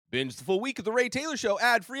Binge the full week of The Ray Taylor Show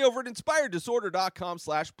ad-free over at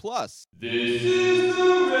inspireddisorder.com/plus. This is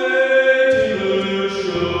The Ray Taylor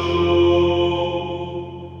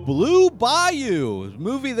Show. Blue Bayou, a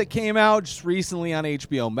movie that came out just recently on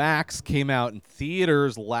HBO Max, came out in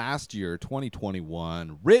theaters last year,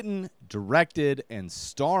 2021. Written, directed, and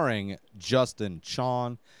starring Justin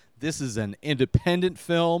Chon. This is an independent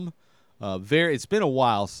film. It's been a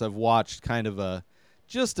while since I've watched kind of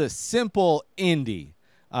just a simple indie.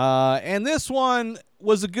 And this one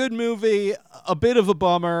was a good movie, a bit of a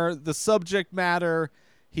bummer. The subject matter,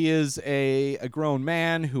 he is a grown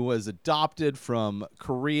man who was adopted from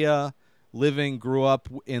Korea, grew up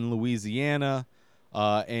in Louisiana,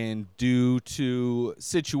 and due to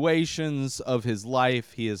situations of his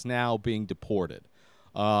life, he is now being deported.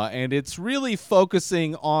 And it's really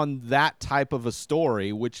focusing on that type of a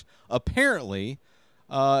story, which apparently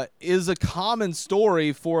is a common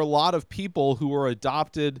story for a lot of people who were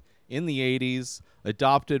adopted in the 80s,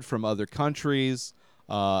 adopted from other countries,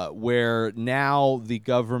 where now the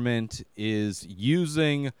government is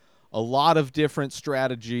using a lot of different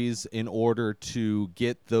strategies in order to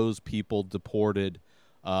get those people deported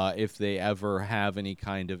if they ever have any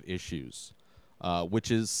kind of issues,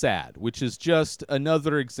 which is sad, which is just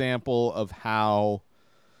another example of how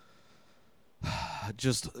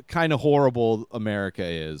just kind of horrible America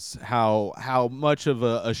is, how much of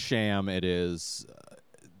a sham it is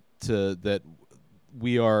that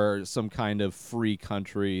we are some kind of free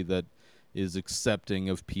country that is accepting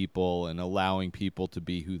of people and allowing people to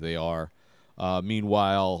be who they are.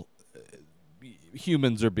 Meanwhile,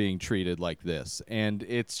 humans are being treated like this. And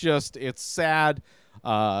it's sad.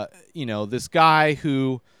 This guy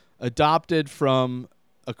who adopted from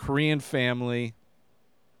a Korean family,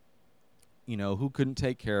 who couldn't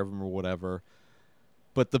take care of him or whatever.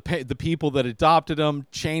 But the people that adopted him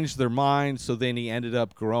changed their mind, so then he ended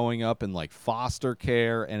up growing up in foster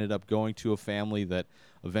care, ended up going to a family that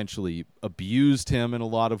eventually abused him in a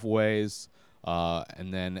lot of ways,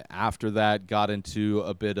 and then after that got into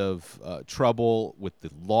a bit of trouble with the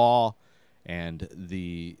law. And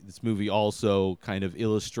this movie also kind of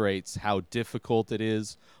illustrates how difficult it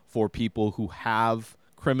is for people who have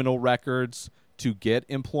criminal records to get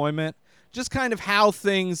employment. Just kind of how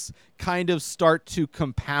things kind of start to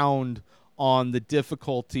compound on the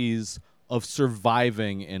difficulties of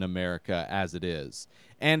surviving in America as it is.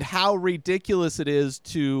 And how ridiculous it is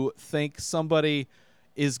to think somebody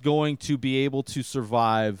is going to be able to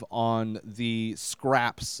survive on the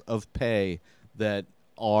scraps of pay that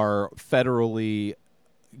are federally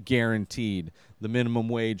guaranteed. The minimum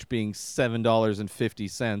wage being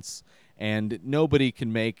 $7.50, and nobody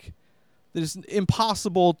can make... It's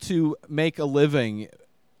impossible to make a living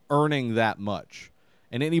earning that much.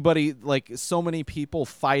 And anybody, so many people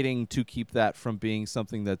fighting to keep that from being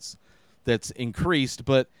something that's increased.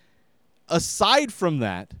 But aside from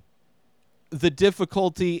that, the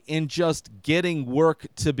difficulty in just getting work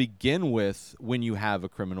to begin with when you have a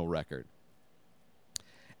criminal record.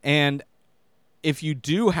 And if you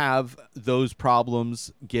do have those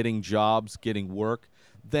problems getting jobs, getting work,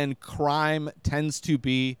 then crime tends to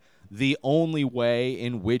be the only way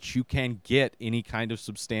in which you can get any kind of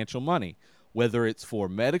substantial money, whether it's for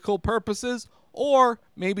medical purposes or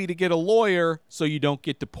maybe to get a lawyer so you don't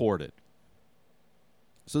get deported.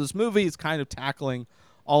 So this movie is kind of tackling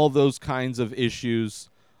all of those kinds of issues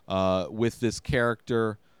with this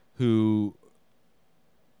character whose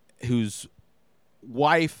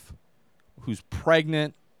wife, who's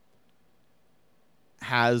pregnant,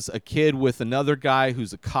 has a kid with another guy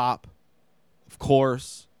who's a cop, of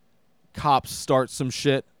course. Cops start some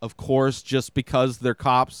shit, of course, just because they're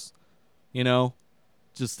cops,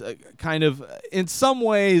 just kind of, in some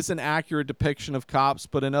ways, an accurate depiction of cops,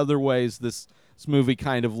 but in other ways, this movie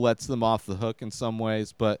kind of lets them off the hook in some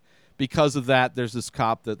ways. But because of that, there's this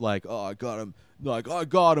cop that I got him, I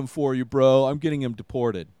got him for you, bro. I'm getting him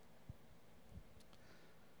deported.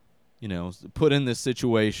 Put in this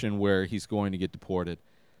situation where he's going to get deported.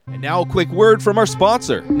 And now a quick word from our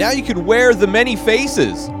sponsor. Now you can wear the many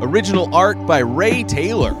faces. Original art by Ray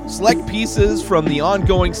Taylor. Select pieces from the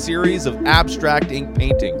ongoing series of abstract ink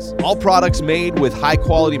paintings. All products made with high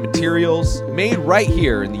quality materials, made right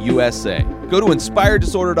here in the USA. Go to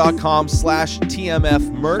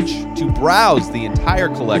inspireddisorder.com/TMF merch to browse the entire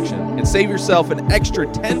collection and save yourself an extra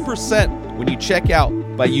 10% when you check out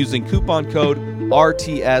by using coupon code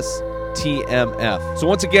RTSTMF. So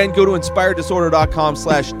once again, go to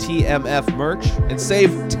inspireddisorder.com/TMF merch and save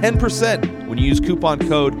 10% when you use coupon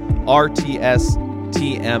code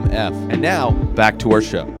RTSTMF. And now back to our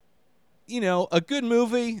show. A good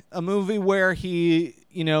movie, a movie where he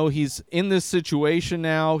he's in this situation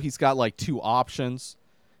now. He's got like two options.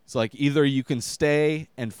 It's like either you can stay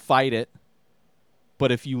and fight it,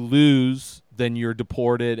 but if you lose, then you're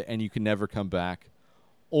deported and you can never come back.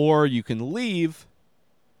 Or you can leave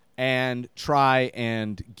and try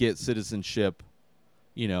and get citizenship,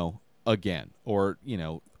 again. Or,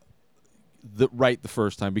 right the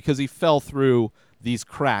first time. Because he fell through these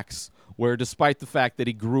cracks where despite the fact that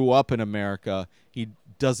he grew up in America, he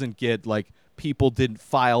doesn't get, like, people didn't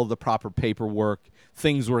file the proper paperwork.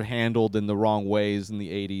 Things were handled in the wrong ways in the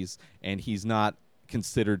 80s, and he's not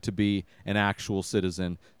considered to be an actual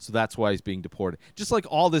citizen. So that's why he's being deported. Just like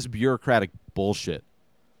all this bureaucratic bullshit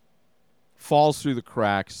falls through the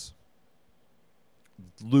cracks,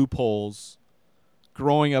 loopholes,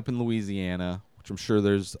 growing up in Louisiana, which I'm sure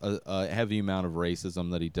there's a heavy amount of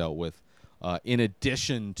racism that he dealt with, in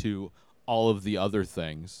addition to all of the other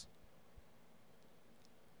things.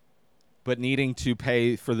 But needing to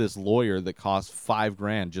pay for this lawyer that costs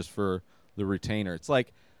 $5,000 just for the retainer. It's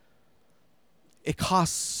like, it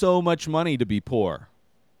costs so much money to be poor.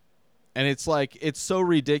 And it's like, it's so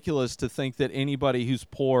ridiculous to think that anybody who's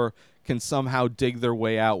poor can somehow dig their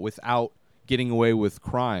way out without getting away with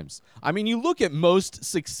crimes. I mean, you look at most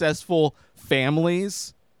successful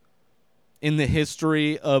families in the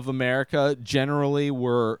history of America generally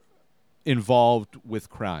were involved with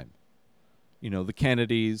crime. The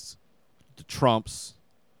Kennedys, the Trumps,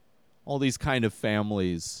 all these kind of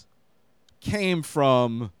families came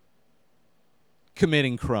from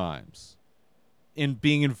committing crimes, in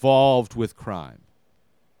being involved with crime.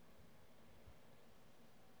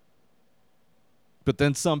 But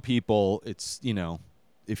then some people, it's,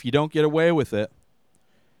 if you don't get away with it,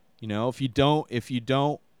 if you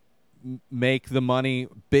don't make the money,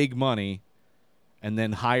 big money, and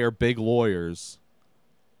then hire big lawyers,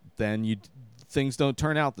 then things don't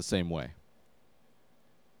turn out the same way.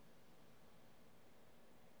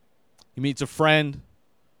 He meets a friend.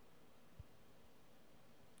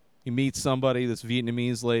 He meets somebody, this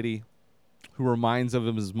Vietnamese lady, who reminds him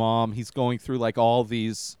of his mom. He's going through like all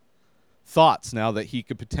these thoughts now that he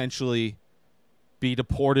could potentially be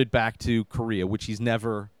deported back to Korea, which he's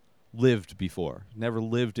never lived before. Never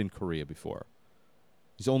lived in Korea before.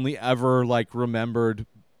 He's only ever remembered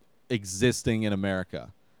existing in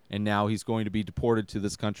America. And now he's going to be deported to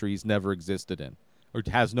this country he's never existed in, or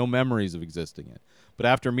has no memories of existing in. But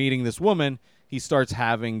after meeting this woman, he starts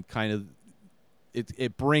having kind of,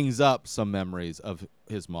 it brings up some memories of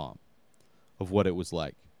his mom, of what it was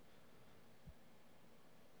like.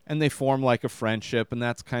 And they form like a friendship, and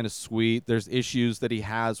that's kind of sweet. There's issues that he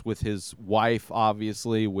has with his wife,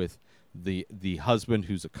 obviously, with the husband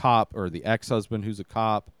who's a cop, or the ex-husband who's a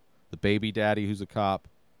cop, the baby daddy who's a cop.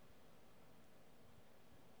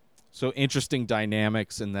 So interesting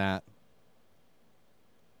dynamics in that.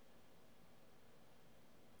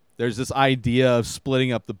 There's this idea of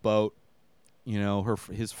splitting up the boat.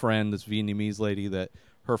 His friend, this Vietnamese lady, that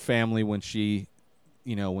her family, when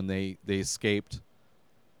when they escaped,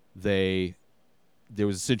 there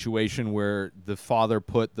was a situation where the father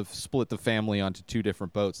split the family onto two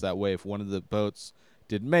different boats. That way, if one of the boats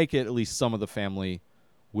didn't make it, at least some of the family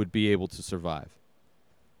would be able to survive.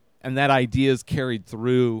 And that idea is carried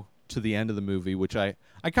through to the end of the movie, which I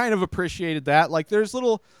kind of appreciated that. Like, there's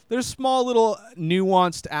small little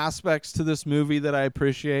nuanced aspects to this movie that I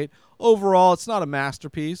appreciate. Overall, it's not a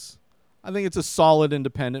masterpiece. I think it's a solid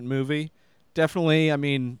independent movie. Definitely, I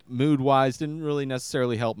mean, mood-wise, didn't really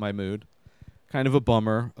necessarily help my mood. Kind of a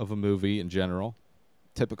bummer of a movie in general.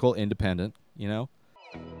 Typical independent,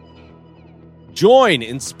 Join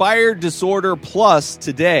Inspired Disorder Plus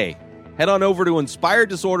today. Head on over to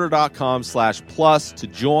inspireddisorder.com/plus to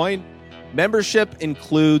join. Membership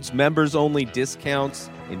includes members-only discounts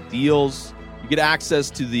and deals. You get access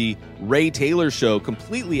to the Ray Taylor Show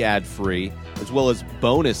completely ad-free, as well as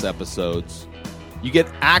bonus episodes. You get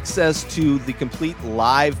access to the complete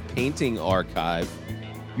live painting archive.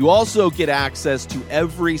 You also get access to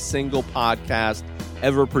every single podcast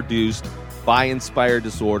ever produced by Inspired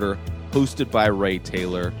Disorder, hosted by Ray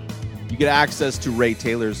Taylor. You get access to Ray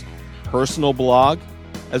Taylor's personal blog,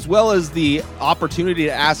 as well as the opportunity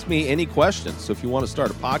to ask me any questions. So if you want to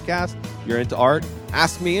start a podcast, you're into art,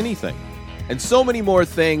 ask me anything. And so many more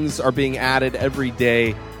things are being added every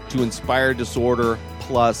day to Inspired Disorder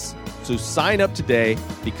Plus. So sign up today,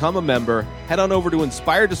 become a member, head on over to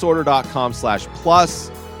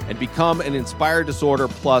inspireddisorder.com/plus and become an Inspired Disorder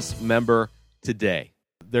Plus member today.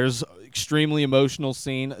 There's extremely emotional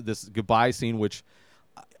scene, this goodbye scene, which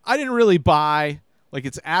I didn't really buy. Like,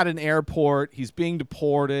 it's at an airport. He's being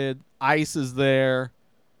deported. ICE is there.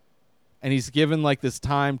 and he's given like this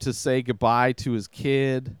time to say goodbye to his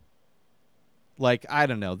kid. Like, I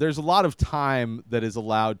don't know. There's a lot of time that is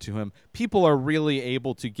allowed to him. People are really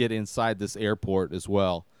able to get inside this airport as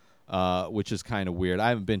well, which is kind of weird. I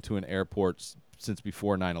haven't been to an airport since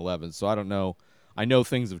before 9/11, so I don't know. I know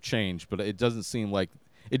things have changed, but it doesn't seem like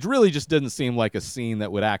it really just didn't seem like a scene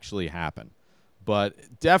that would actually happen.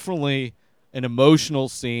 But definitely an emotional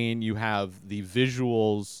scene. You have the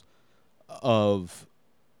visuals of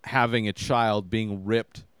having a child being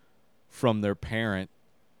ripped from their parent.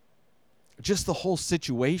 Just the whole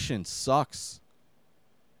situation sucks.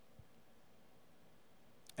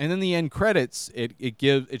 And then the end credits, it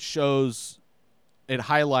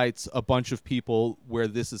highlights a bunch of people where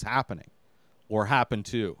this is happening or happened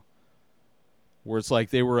to. Where it's like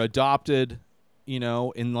they were adopted,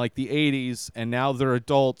 in like the 80s, and now they're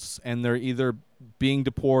adults and they're either being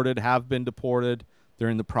deported, have been deported, they're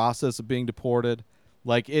in the process of being deported.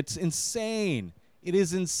 Like, it's insane. It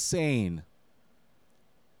is insane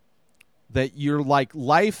that your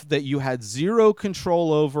life that you had zero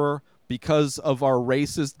control over because of our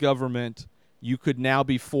racist government, you could now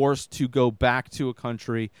be forced to go back to a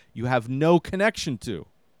country you have no connection to.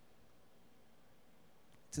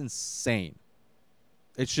 It's insane.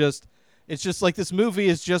 It's just like this movie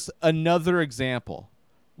is just another example,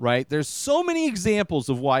 right? There's so many examples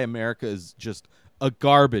of why America is just a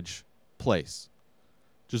garbage place.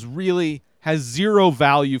 Just really has zero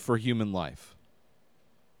value for human life,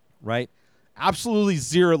 right? Absolutely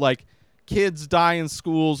zero. Like, kids die in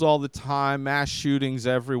schools all the time, mass shootings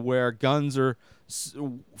everywhere. Guns are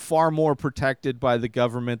far more protected by the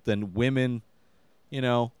government than women,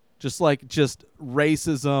 just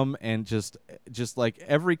racism and just like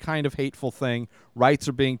every kind of hateful thing. Rights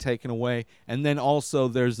are being taken away. And then also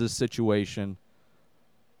there's this situation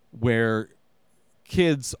where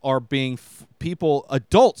kids are being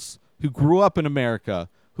adults who grew up in America,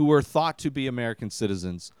 who are thought to be American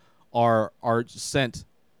citizens, are sent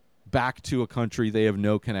back to a country they have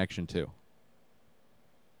no connection to.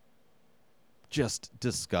 Just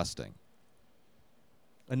disgusting.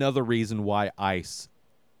 Another reason why ICE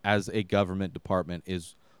as a government department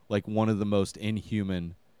is like one of the most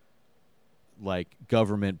inhuman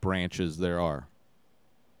government branches there are.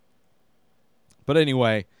 But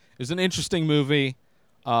anyway, it's an interesting movie.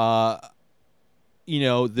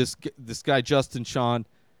 This guy Justin Chon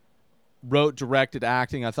wrote, directed,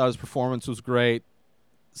 acting. I thought his performance was great.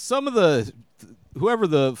 Some of whoever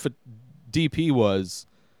the DP was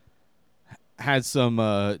had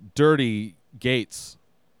some dirty gates.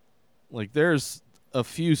 Like, there's a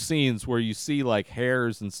few scenes where you see like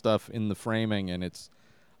hairs and stuff in the framing, and it's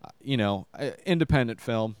independent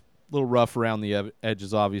film, a little rough around the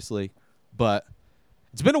edges obviously, but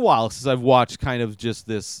it's been a while since I've watched kind of just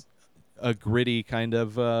a gritty kind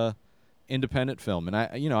of independent film, and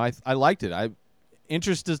I liked it. I'm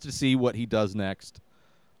interested to see what he does next.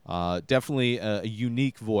 Definitely a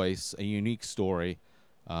unique voice, a unique story,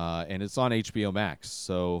 and it's on HBO Max,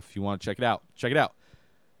 so if you want to check it out.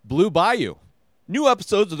 Blue Bayou. New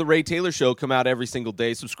episodes of The Ray Taylor Show come out every single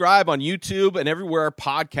day. Subscribe on YouTube and everywhere our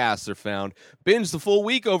podcasts are found. Binge the full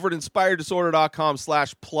week over at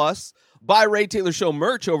inspireddisorder.com/plus. Buy Ray Taylor Show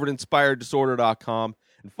merch over at inspireddisorder.com.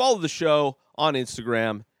 And follow the show on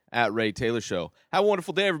Instagram at Ray Taylor Show. Have a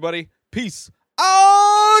wonderful day, everybody. Peace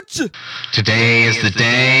out! Today is the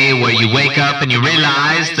day where you wake up and you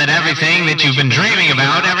realize that everything that you've been dreaming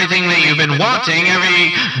about, everything that you've been wanting,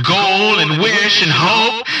 every goal and wish and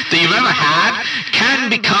hope that you've ever had can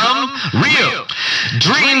become real.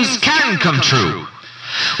 Dreams can come true.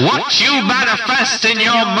 What you manifest in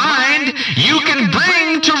your mind, you can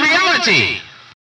bring to reality.